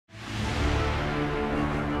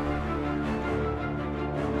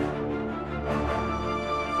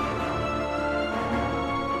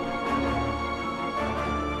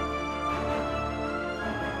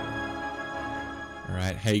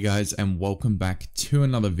Hey guys, and welcome back to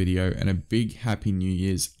another video, and a big happy new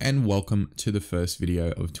year's and welcome to the first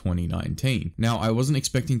video of 2019. Now, I wasn't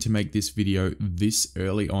expecting to make this video this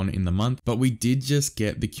early on in the month, but we did just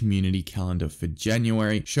get the community calendar for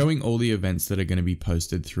January showing all the events that are going to be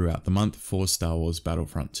posted throughout the month for Star Wars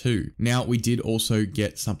Battlefront 2. Now, we did also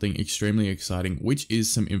get something extremely exciting, which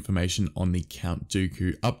is some information on the Count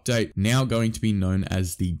Dooku update, now going to be known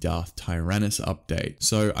as the Darth Tyrannus update.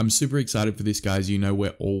 So I'm super excited for this, guys. You know,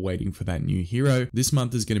 we're all waiting for that new hero. This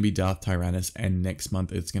month is going to be Darth Tyrannus, and next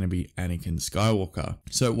month it's going to be Anakin Skywalker.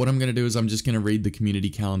 So what I'm going to do is I'm just going to read the community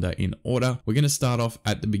calendar in order. We're going to start off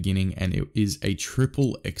at the beginning, and it is a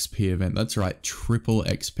triple XP event. That's right, triple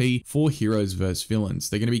XP for heroes versus villains.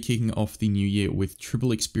 They're going to be kicking off the new year with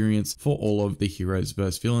triple experience for all of the heroes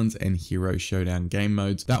versus villains and hero showdown game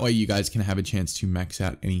modes. That way you guys can have a chance to max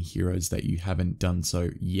out any heroes that you haven't done so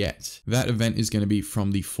yet. That event is going to be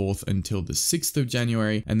from the 4th until the 6th of January,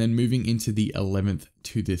 and then moving into the 11th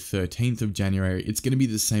to the 13th of January, it's going to be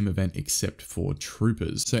the same event except for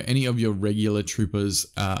troopers. So any of your regular troopers,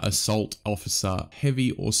 assault officer, heavy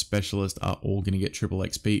or specialist are all going to get triple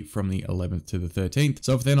XP from the 11th to the 13th.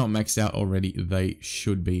 So if they're not maxed out already, they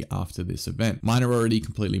should be after this event. Mine are already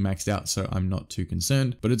completely maxed out, so I'm not too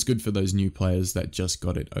concerned, but it's good for those new players that just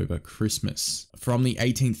got it over Christmas. From the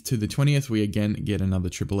 18th to the 20th, we again get another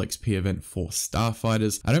triple XP event for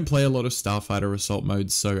starfighters. I don't play a lot of starfighter assault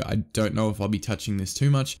modes, so I don't know if I'll be touching this too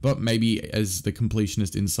much, but maybe as the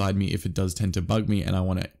completionist inside me, if it does tend to bug me and I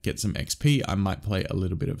want to get some XP, I might play a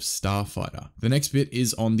little bit of starfighter. The next bit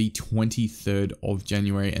is on the 23rd of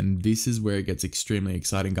January, and this is where it gets extremely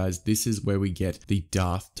exciting, guys. This is where we get the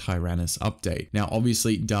Darth Tyrannus update. Now,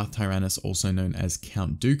 obviously, Darth Tyrannus, also known as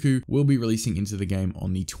Count Dooku, will be releasing into the game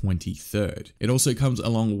on the 23rd. It also comes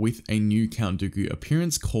along with a new Count Dooku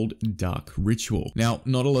appearance called Dark Ritual. Now,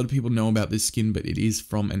 not a lot of people know about this skin, but it is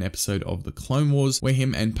from an episode of the Clone Wars where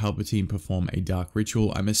him and Palpatine perform a dark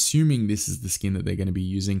ritual. I'm assuming this is the skin that they're going to be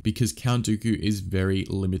using because Count Dooku is very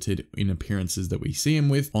limited in appearances that we see him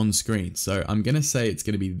with on screen. So I'm going to say it's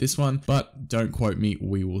going to be this one, but don't quote me.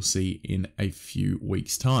 We will see in a few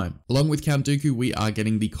weeks' time. Along with Count Dooku, we are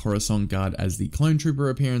getting the Coruscant Guard as the clone trooper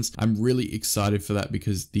appearance. I'm really excited for that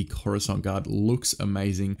because the Coruscant Guard looks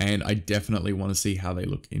amazing, and I definitely want to see how they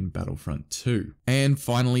look in Battlefront 2. And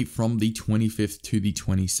finally, from the 25th to the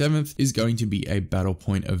 27th is going to be a battle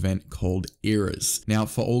point event called Eras. Now,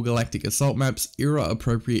 for all galactic assault maps, era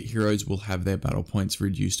appropriate heroes will have their battle points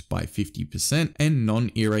reduced by 50%, and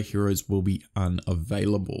non-era heroes will be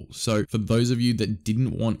unavailable. So for those of you that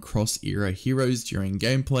didn't want cross-era heroes during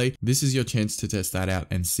gameplay, this is your chance to test that out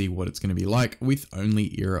and see what it's going to be like with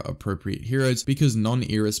only era appropriate heroes, because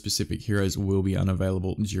non-era specific heroes will be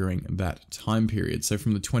unavailable during that time period. So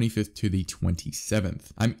from the 25th to the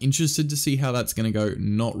 27th. I'm interested to see how that's going to go.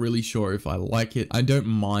 Not really sure if I like it. I don't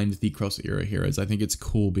mind the cross-era heroes. I think it's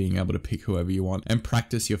cool being able to pick whoever you want and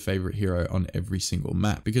practice your favorite hero on every single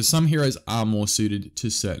map, because some heroes are more suited to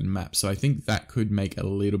certain maps. So I think that could make it a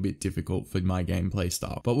little bit difficult for my gameplay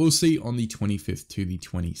style, but we'll see on the 25th to the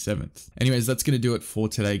 27th. Anyways, that's going to do it for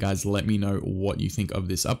today, guys. Let me know what you think of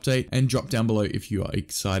this update and drop down below if you are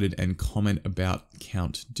excited, and comment about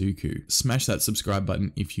Count Dooku. Smash that subscribe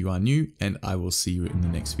button if you are new, and I will see you in the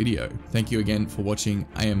next video. Thank you again for watching.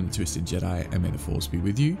 I am the Twisted Jedi, and may the Force be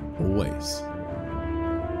with you always.